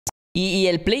Y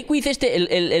el Play Quiz este,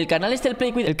 el canal este, el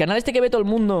Play Quiz, el canal este que ve todo el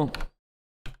mundo.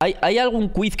 ¿Hay algún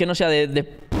quiz que no sea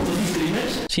de...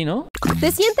 Sí, ¿no?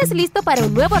 ¿Te sientes listo para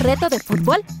un nuevo reto de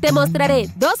fútbol? Te mostraré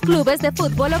 2 clubes de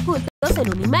fútbol ocultos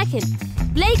en una imagen.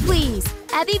 Play Quiz.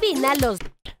 Adivina los...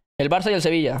 El Barça y el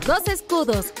Sevilla. 2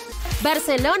 escudos.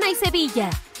 Barcelona y Sevilla.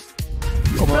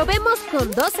 ¿Cómo? Probemos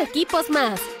con 2 equipos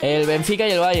más. El Benfica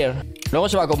y el Bayern. Luego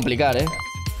se va a complicar, ¿eh?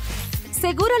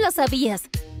 Seguro lo sabías.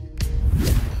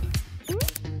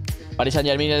 Paris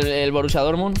Saint-Germain, el Borussia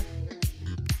Dortmund.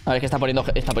 A ver, que está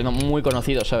poniendo muy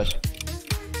conocidos, ¿sabes?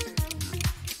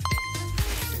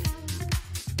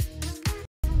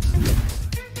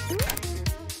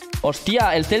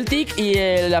 Hostia, el Celtic y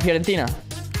la Fiorentina.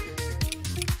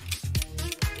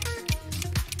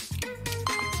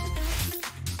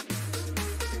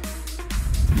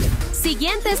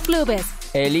 Siguientes clubes.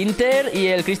 El Inter y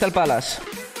el Crystal Palace.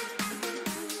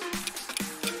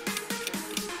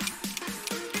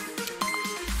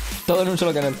 Todo en un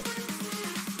solo canal.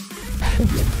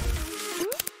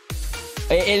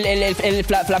 El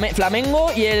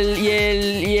Flamengo y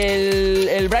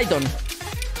el Brighton.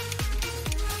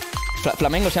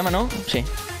 Flamengo se llama, ¿no? Sí.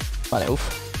 Vale, uff.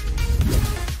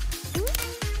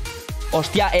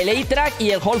 Hostia, el A-Track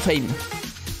y el Hall of Fame.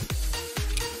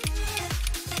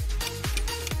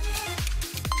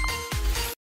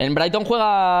 En Brighton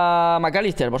juega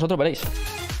McAllister, vosotros veréis.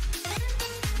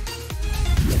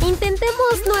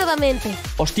 Intentemos nuevamente.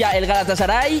 Hostia, el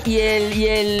Galatasaray y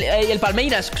el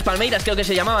Palmeiras. Palmeiras creo que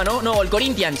se llamaba, ¿no? No, el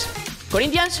Corinthians.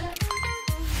 ¿Corinthians?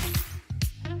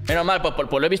 Menos mal, pues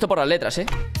lo he visto por las letras, ¿eh?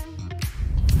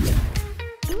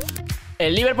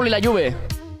 El Liverpool y la Juve.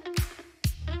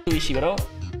 Uy, sí, bro.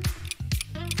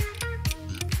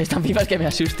 Están fifas que me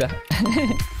asusta.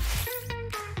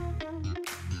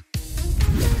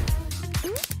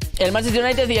 El Manchester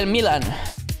United y el Milan.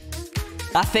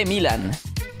 AC Milan.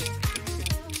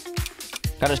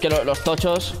 Claro, es que los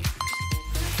tochos.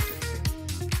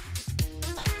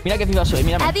 Mira qué FIFA soy,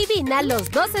 mírame. Adivina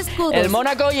los 2 escudos. El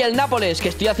Mónaco y el Nápoles. Que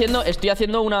estoy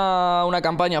haciendo una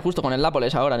campaña justo con el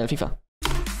Nápoles ahora en el FIFA.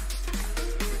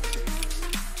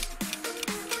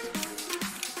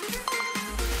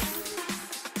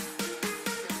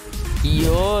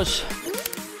 Dios.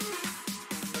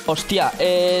 Hostia,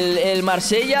 el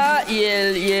Marsella y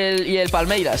el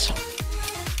Palmeiras.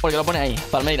 Porque lo pone ahí,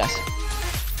 Palmeiras.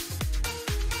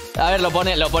 A ver, lo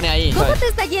pone ahí. ¿Cómo ¿sabes? te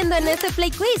está yendo en este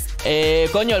Play Quiz?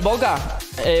 Coño, el Boca.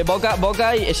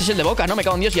 Boca y... Ese es el de Boca, ¿no? Me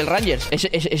cago en Dios. Y el Rangers. ¿Ese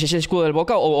es el escudo del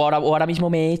Boca? O ahora mismo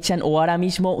me echan. O ahora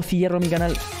mismo cierro mi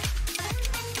canal.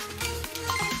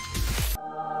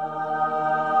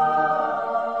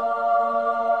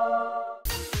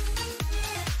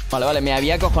 Vale, me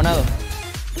había acojonado.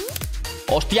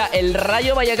 Hostia, el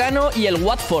Rayo Vallecano y el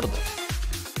Watford.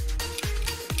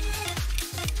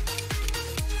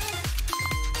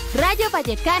 Rayo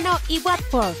Vallecano y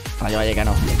Watford. Rayo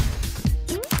Vallecano.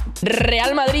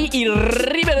 Real Madrid y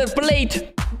River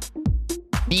Plate.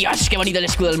 Dios, qué bonito el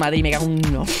escudo del Madrid. Me cago en...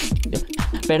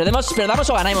 Perdamos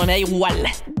o ganamos, me da igual.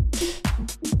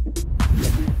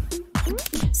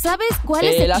 ¿Sabes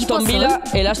cuáles equipos son?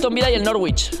 El Aston Villa y el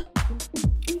Norwich.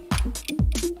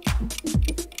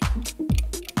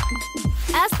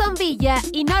 Aston Villa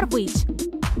y Norwich.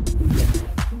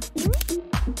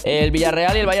 El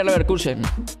Villarreal y el Bayer Leverkusen.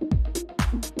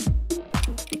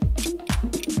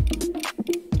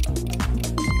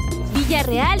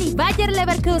 Villarreal y Bayer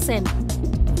Leverkusen.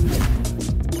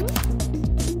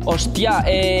 Hostia,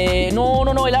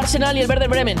 no, el Arsenal y el Werder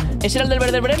Bremen. ¿Ese era el del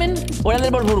Werder Bremen o era el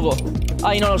del Wolfsburgo?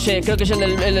 Ay, no lo sé, creo que es el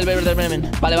del Werder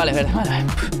Bremen. Vale.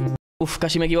 Uf,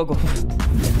 casi me equivoco.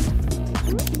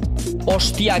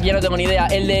 Hostia, aquí ya no tengo ni idea.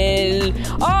 El del...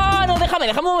 ¡Ah, no! Déjame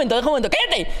un momento.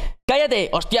 ¡Cállate!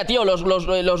 Hostia, tío, los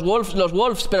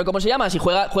Wolves, pero ¿cómo se llama? Si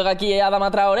juega aquí Adama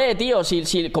Traoré, tío.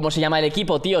 ¿Cómo se llama el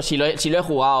equipo, tío? Si lo he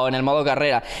jugado en el modo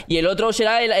carrera. ¿Y el otro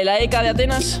será el AEK de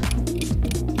Atenas?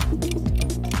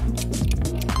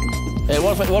 El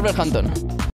Wolverhampton.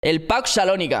 El PAOK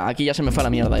Salónica. Aquí ya se me fue a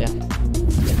la mierda ya.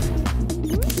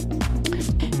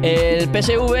 El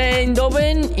PSV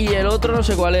Eindhoven y el otro no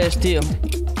sé cuál es, tío.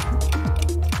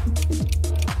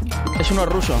 Es uno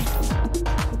ruso.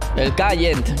 El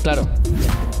K-Yent, claro.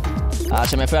 Ah,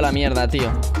 se me fue a la mierda,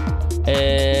 tío.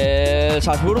 El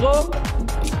Salzburgo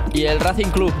y el Racing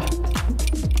Club.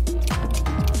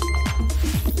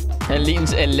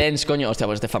 El Lens, coño. Hostia,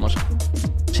 pues este es famoso.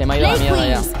 Se me ha ido a la mierda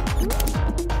ya.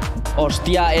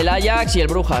 Hostia, el Ajax y el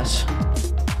Brujas.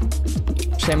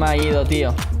 Se me ha ido,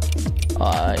 tío.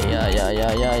 Ay.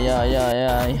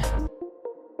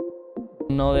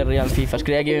 No de Real Fifas.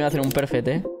 Creía que iba a hacer un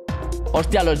perfect,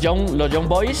 Hostia, los Young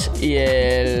Boys y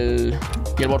el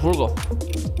Y el Wolfsburgo.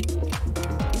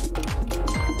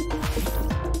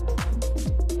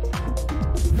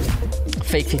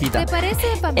 Fake cicita. ¿Te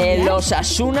parece familiar? El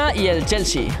Osasuna y el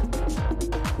Chelsea.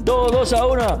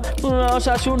 2-1. Una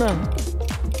Osasuna.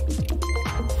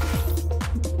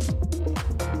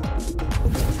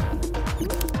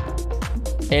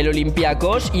 El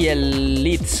Olympiacos y el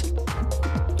Leeds.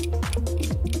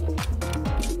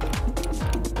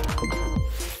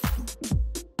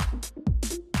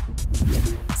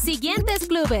 Siguientes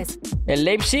clubes. El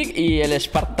Leipzig y el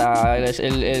Sparta.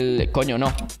 Coño,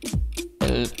 no.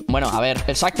 Bueno, a ver.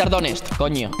 El Shakhtar Donetsk,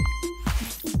 coño.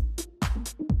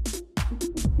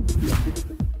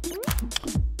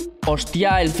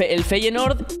 Hostia, el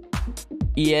Feyenoord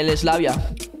y el Slavia.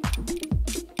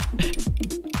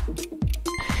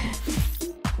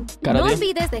 Claro, No tío.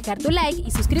 olvides dejar tu like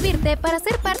y suscribirte para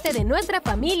ser parte de nuestra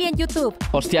familia en YouTube.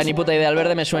 Hostia, ni puta idea. El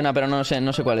verde me suena, pero no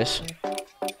sé cuál es.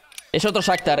 Es otro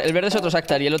Shakhtar. El verde es otro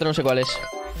Shakhtar y el otro no sé cuál es.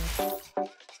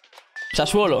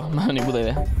 Sassuolo. No, ni puta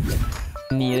idea.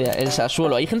 Ni idea. El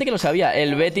Sassuolo. Hay gente que lo sabía.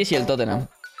 El Betis y el Tottenham.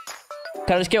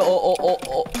 Claro, es que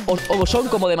o son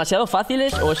como demasiado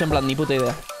fáciles o es en plan ni puta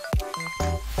idea.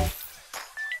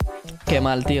 Qué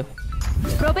mal, tío.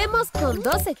 Probemos con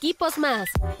 2 equipos más.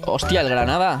 Hostia, el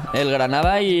Granada. El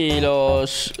Granada y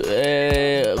los...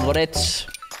 Goretz.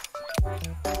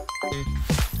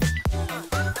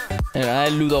 El Granada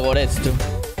y el Ludo Goretz, tú.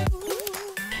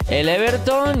 El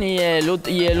Everton y el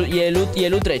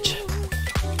Utrecht.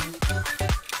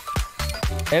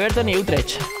 Everton y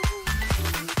Utrecht.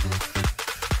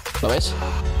 ¿Lo ves?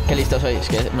 Qué listo sois,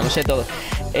 que me lo sé todo.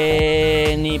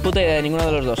 Ni puta idea de ninguno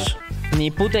de los dos. Ni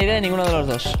puta idea de ninguno de los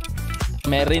dos.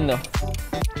 Me rindo.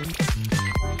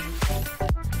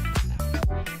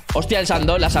 Hostia,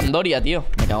 la Sampdoria, tío.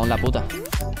 Me cago en la puta.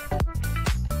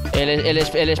 El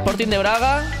Sporting de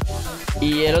Braga.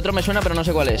 Y el otro me suena, pero no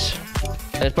sé cuál es.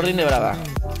 El Sporting de Braga.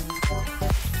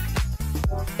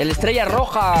 El Estrella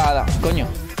Roja. Coño.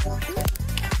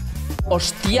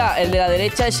 Hostia, el de la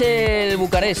derecha es el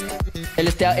Bucarest.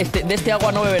 De este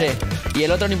agua no beberé. Y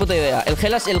el otro ni puta idea. El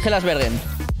Hellas Bergen.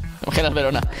 El Hellas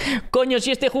Verona. Coño,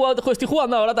 si estoy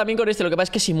jugando ahora también con este. Lo que pasa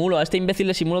es que simulo. A este imbécil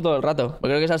le simulo todo el rato. Porque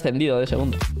creo que se ha ascendido de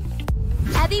segundo.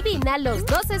 Adivina los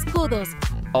 2 escudos.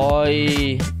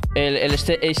 Hoy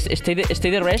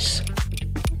Stay de Res.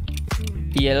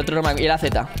 Y el otro no me... Y el AZ.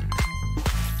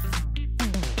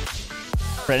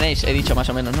 Renéis, he dicho más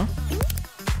o menos, ¿no?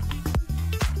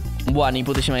 Buah, ni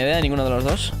putísima idea de ninguno de los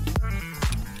dos.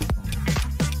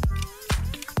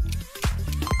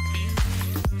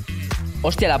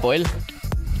 Hostia, el Apoel.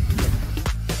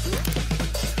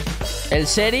 El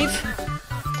Sheriff.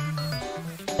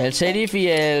 El Sheriff y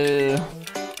el...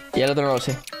 Y el otro no lo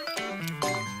sé.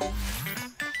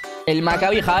 El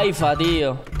Maccabi Haifa,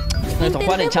 tío. No, estos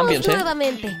juegan en Champions,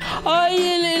 nuevamente. ¡Ay,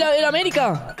 el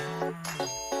América!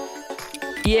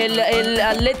 Y el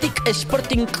Athletic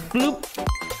Sporting Club.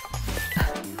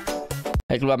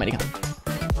 El Club América.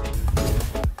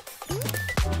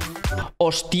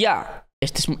 ¡Hostia!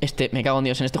 Me cago en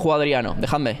Dios, en este juego adriano.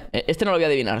 Dejadme. Este no lo voy a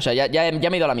adivinar. O sea, ya me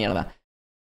he ido a la mierda.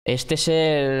 Este es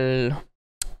el...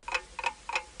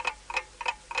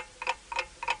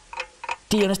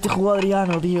 Tío, en este juego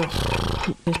adriano, tío.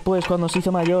 Después, cuando se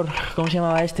hizo mayor. ¿Cómo se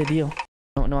llamaba este, tío?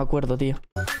 No me acuerdo, tío.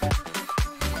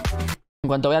 En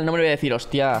cuanto vea el nombre voy a decir,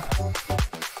 hostia.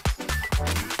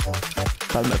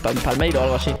 Palmeiro o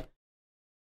algo así.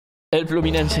 El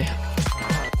Fluminense.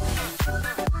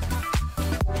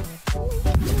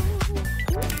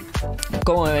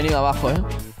 Cómo me he venido abajo, ¿eh?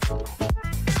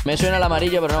 Me suena el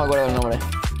amarillo, pero no me acuerdo del nombre.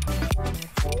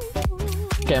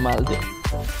 Qué mal, tío.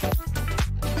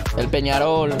 El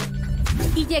Peñarol.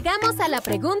 Y llegamos a la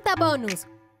pregunta bonus.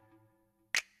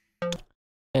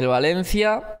 El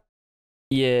Valencia.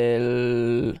 Y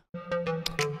el...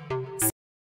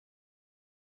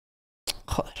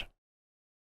 Joder.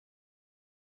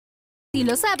 Si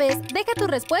lo sabes, deja tu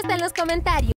respuesta en los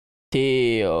comentarios.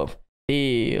 Tío.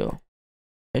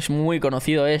 Es muy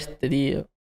conocido este, tío.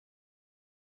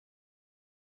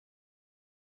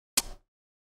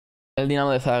 El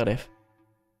Dinamo de Zagreb.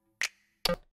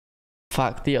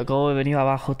 Fuck, tío, cómo he venido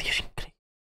abajo, tío. Es increíble.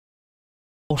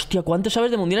 Hostia, ¿cuánto sabes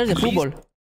de mundiales de fútbol?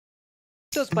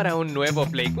 ¿Listos para un nuevo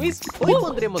Play Quiz? Hoy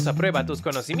pondremos a prueba tus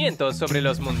conocimientos sobre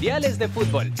los mundiales de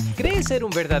fútbol. ¿Crees ser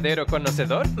un verdadero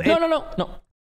conocedor? No.